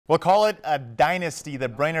We'll call it a dynasty. The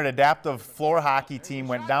Brainerd adaptive floor hockey team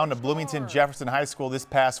went down to Bloomington Jefferson High School this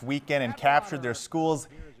past weekend and captured their school's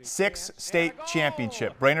 6th state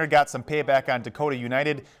championship. Brainerd got some payback on Dakota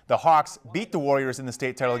United. The Hawks beat the Warriors in the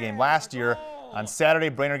state title game last year. On Saturday,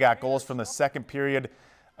 Brainerd got goals from the second period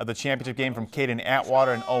of the championship game from Caden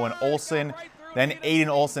Atwater and Owen Olson. Then Aiden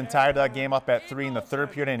Olson tied that game up at 3 in the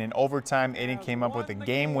third period, and in overtime, Aiden came up with the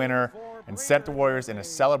game winner and sent the Warriors in a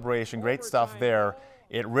celebration. Great stuff there.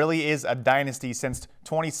 It really is a dynasty. Since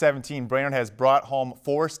 2017, Brainerd has brought home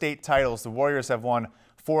 4 state titles. The Warriors have won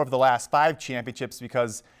 4 of the last 5 championships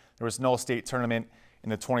because there was no state tournament in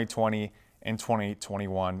the 2020 and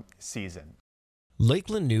 2021 season.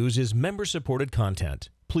 Lakeland News is member-supported content.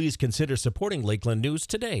 Please consider supporting Lakeland News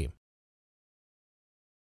today.